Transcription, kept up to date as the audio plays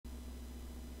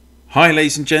Hi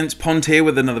ladies and gents, Pond here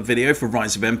with another video for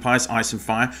Rise of Empires, Ice and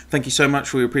Fire. Thank you so much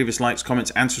for your previous likes,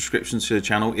 comments and subscriptions to the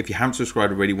channel. If you haven't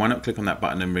subscribed already, why not click on that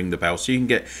button and ring the bell so you can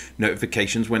get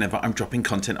notifications whenever I'm dropping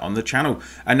content on the channel.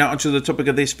 And now onto the topic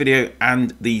of this video,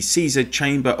 and the Caesar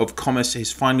Chamber of Commerce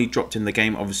has finally dropped in the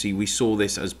game. Obviously we saw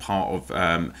this as part of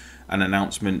an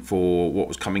announcement for what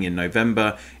was coming in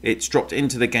November. It's dropped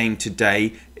into the game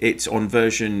today. It's on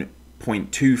version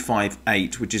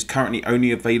 0.258, which is currently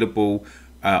only available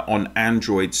on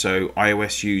Android, so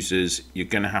iOS users, you're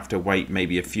going to have to wait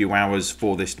maybe a few hours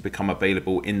for this to become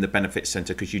available in the Benefit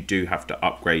Center, because you do have to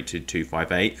upgrade to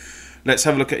 258. Let's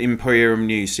have a look at Imperium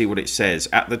News, see what it says.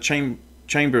 At the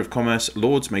Chamber of Commerce,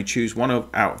 Lords may choose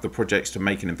out of the projects to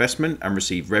make an investment and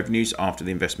receive revenues after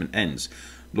the investment ends.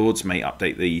 Lords may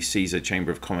update the Caesar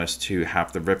Chamber of Commerce to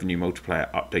have the revenue multiplier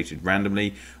updated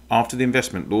randomly. After the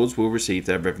investment, Lords will receive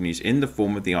their revenues in the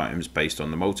form of the items based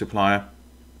on the multiplier.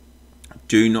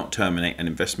 Do not terminate an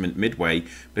investment midway,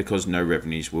 because no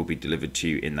revenues will be delivered to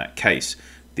you in that case.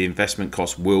 The investment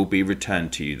cost will be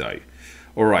returned to you though.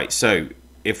 Alright, so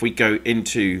if we go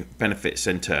into Benefit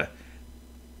Center,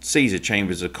 Caesar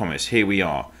Chambers of Commerce, here we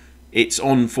are. It's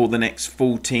on for the next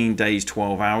 14 days,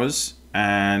 12 hours.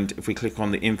 And if we click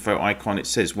on the info icon, it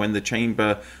says when the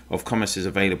Chamber of Commerce is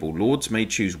available, Lords may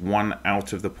choose one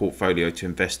out of the portfolio to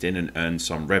invest in and earn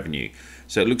some revenue.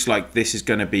 So it looks like this is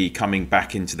going to be coming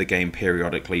back into the game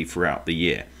periodically throughout the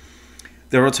year.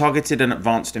 There are targeted and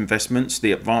advanced investments.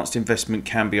 The advanced investment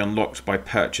can be unlocked by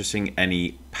purchasing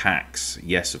any packs.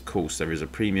 Yes, of course, there is a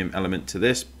premium element to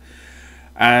this.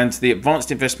 And the advanced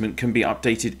investment can be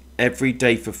updated every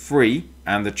day for free,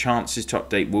 and the chances to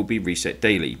update will be reset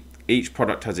daily. Each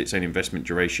product has its own investment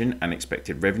duration and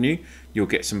expected revenue. You'll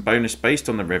get some bonus based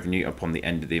on the revenue upon the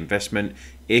end of the investment.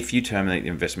 If you terminate the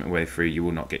investment way through, you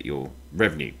will not get your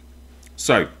revenue.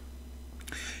 So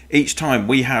each time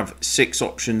we have 6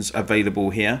 options available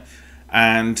here,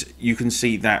 and you can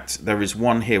see that there is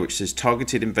one here which says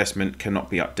targeted investment cannot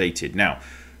be updated. Now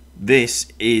this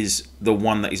is the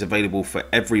one that is available for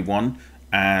everyone,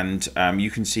 and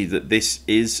you can see that this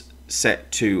is set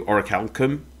to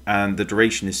orichalcum, and the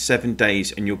duration is 7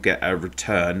 days, and you'll get a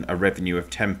return, a revenue of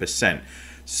 10%.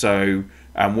 So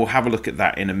we'll have a look at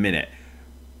that in a minute.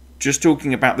 Just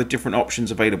talking about the different options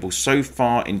available so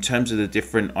far in terms of the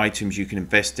different items you can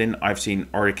invest in, I've seen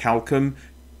orichalcum,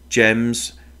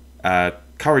 gems,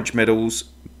 courage medals,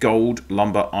 gold,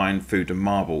 lumber, iron, food and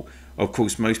marble. Of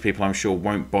course, most people I'm sure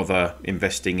won't bother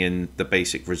investing in the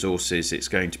basic resources. It's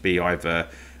going to be either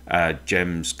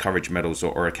gems, courage medals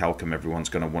or orichalcum everyone's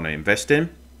going to want to invest in.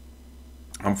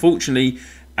 Unfortunately,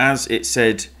 as it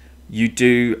said, you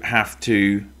do have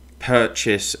to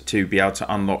purchase to be able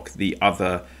to unlock the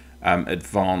other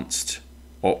advanced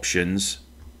options.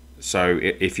 So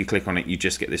if you click on it, you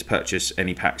just get this purchase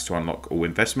any packs to unlock all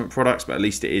investment products, but at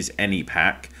least it is any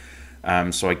pack.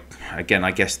 So I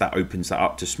guess that opens that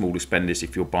up to smaller spenders.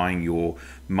 If you're buying your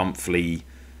monthly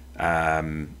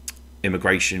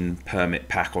immigration permit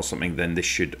pack or something, then this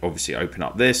should obviously open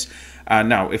up this.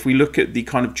 Now if we look at the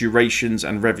kind of durations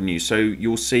and revenue, so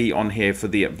you'll see on here for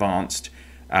the advanced,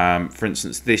 for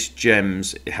instance, this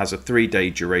gems, it has a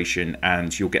 3-day duration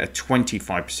and you'll get a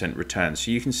 25% return. So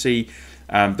you can see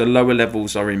the lower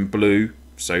levels are in blue.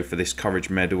 So for this courage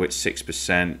medal it's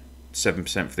 6%,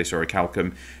 7% for this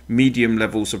orichalcum. Medium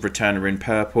levels of return are in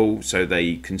purple, so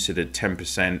they considered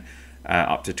 10%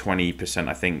 up to 20%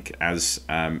 I think as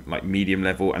like medium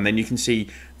level. And then you can see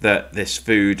that this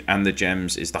food and the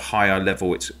gems is the higher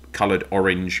level, it's colored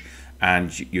orange,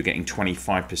 and you're getting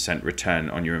 25% return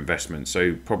on your investment.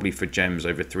 So probably for gems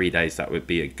over 3 days that would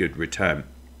be a good return.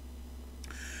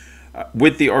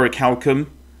 With the orichalcum,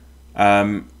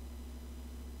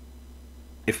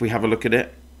 if we have a look at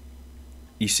it,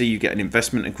 you see you get an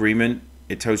investment agreement.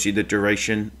 It tells you the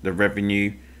duration, the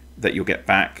revenue that you'll get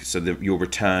back, so your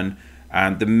return,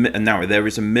 and now there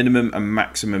is a minimum and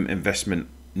maximum investment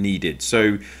needed.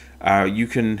 So you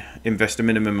can invest a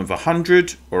minimum of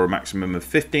 100 or a maximum of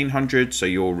 1500. So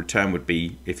your return would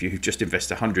be, if you just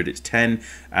invest 100, it's 10,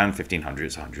 and 1500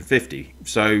 is 150.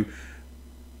 So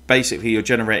basically, you're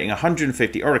generating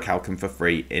 150 orichalcum for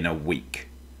free in a week.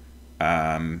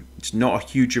 It's not a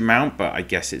huge amount, but I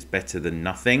guess it's better than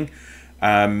nothing.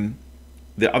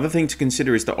 The other thing to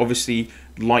consider is that obviously,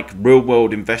 like real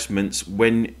world investments,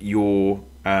 when your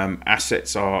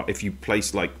assets are, if you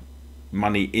place like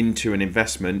money into an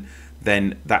investment,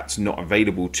 then that's not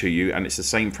available to you. And it's the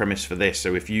same premise for this.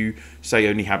 So if you say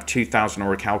only have 2,000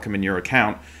 orichalcum in your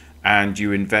account and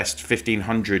you invest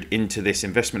 1,500 into this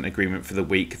investment agreement for the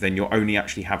week, then you'll only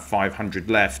actually have 500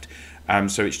 left.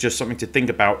 So it's just something to think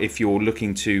about if you're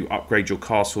looking to upgrade your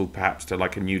castle perhaps to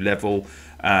like a new level.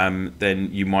 Then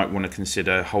you might want to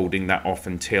consider holding that off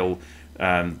until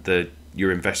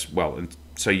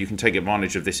so you can take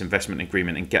advantage of this investment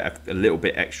agreement and get a little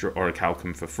bit extra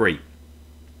orichalcum for free.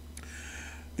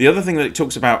 The other thing that it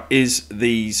talks about is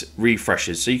these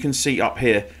refreshes. So you can see up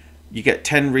here, you get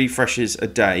 10 refreshes a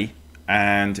day,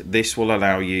 and this will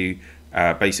allow you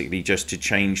basically just to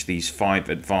change these 5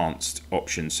 advanced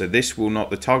options. So this will not,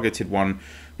 the targeted one,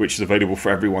 which is available for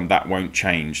everyone, that won't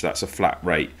change. That's a flat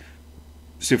rate.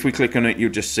 So if we click on it,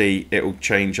 you'll just see it will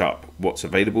change up what's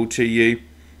available to you,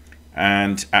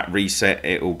 and at reset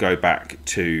it will go back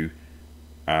to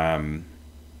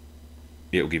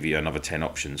it'll give you another 10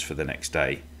 options for the next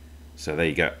day. So there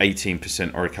you go, 18%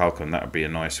 orichalcum, that would be a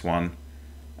nice one.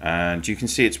 And you can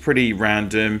see it's pretty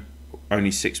random,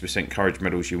 only 6% courage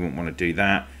medals, you wouldn't want to do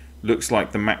that. Looks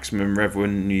like the maximum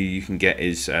revenue you can get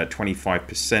is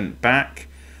 25% back.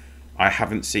 I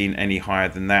haven't seen any higher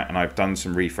than that, and I've done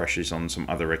some refreshes on some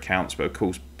other accounts, but of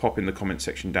course pop in the comment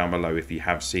section down below if you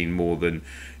have seen more than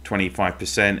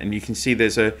 25%. And you can see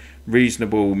there's a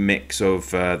reasonable mix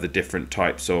of the different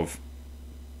types of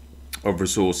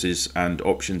resources and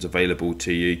options available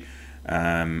to you.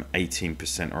 18%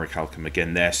 orichalcum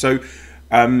again there. So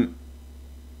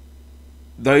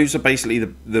those are basically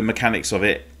the mechanics of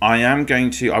it.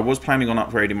 I was planning on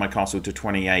upgrading my castle to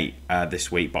 28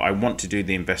 this week, but I want to do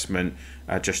the investment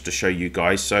just to show you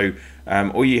guys. So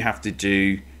all you have to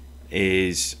do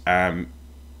is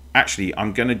actually,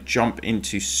 I'm going to jump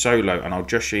into solo, and I'll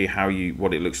just show you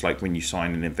what it looks like when you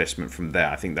sign an investment from there.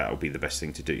 I think that will be the best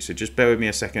thing to do. So just bear with me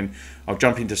a second. I'll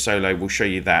jump into solo, we'll show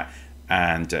you that,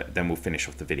 and then we'll finish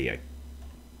off the video.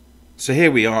 So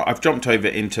here we are. I've jumped over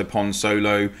into Pond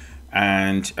Solo,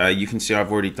 and you can see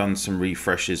I've already done some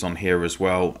refreshes on here as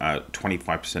well.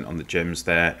 25% on the gems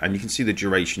there, and you can see the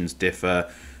durations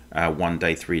differ. 1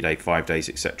 day, 3 day, 5 days,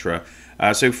 etc.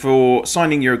 So for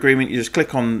signing your agreement, you just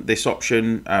click on this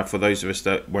option for those of us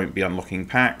that won't be unlocking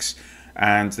packs,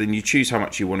 and then you choose how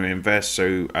much you want to invest.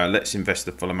 So let's invest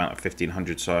the full amount of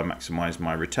 1500, so I maximize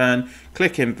my return.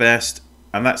 Click invest,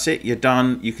 and that's it, you're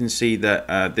done. You can see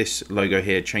that this logo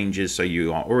here changes, so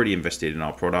you are already invested in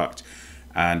our product,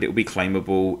 and it will be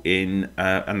claimable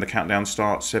and the countdown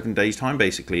starts 7 days time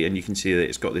basically. And you can see that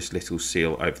it's got this little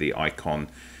seal over the icon,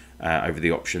 over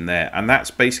the option there, and that's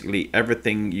basically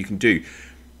everything you can do.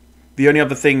 The only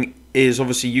other thing is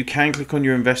obviously you can click on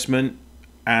your investment,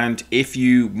 and if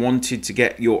you wanted to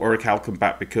get your orichalcum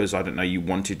back because, I don't know, you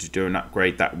wanted to do an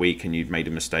upgrade that week and you've made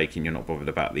a mistake and you're not bothered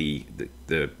about the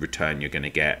return you're going to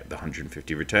get, the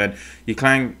 150 return, you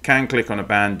can click on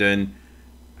abandon,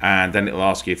 and then it'll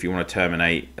ask you if you want to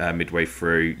terminate midway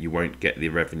through. You won't get the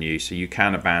revenue, so you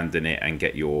can abandon it and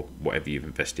get your whatever you've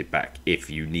invested back if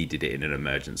you needed it in an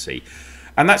emergency.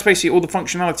 And that's basically all the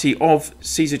functionality of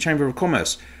Caesar Chamber of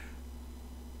Commerce.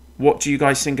 What do you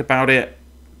guys think about it?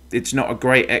 It's not a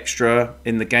great extra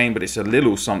in the game, but it's a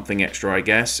little something extra, I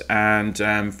guess. And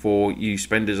for you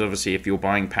spenders, obviously, if you're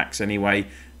buying packs anyway,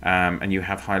 and you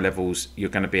have high levels, you're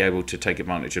going to be able to take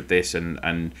advantage of this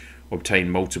and obtain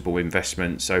multiple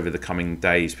investments over the coming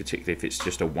days, particularly if it's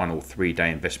just a 1 or 3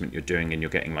 day investment you're doing and you're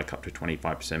getting like up to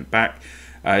 25% back.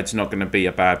 It's not going to be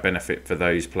a bad benefit for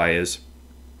those players,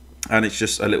 and it's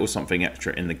just a little something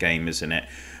extra in the game, isn't it?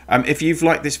 If you've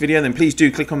liked this video, then please do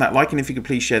click on that like, and if you could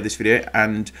please share this video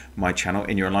and my channel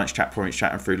in your alliance chat, forums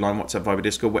chat, and through line, WhatsApp, Viber,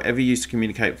 Discord, whatever you use to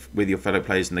communicate with your fellow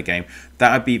players in the game.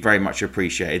 That would be very much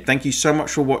appreciated. Thank you so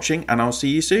much for watching, and I'll see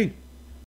you soon.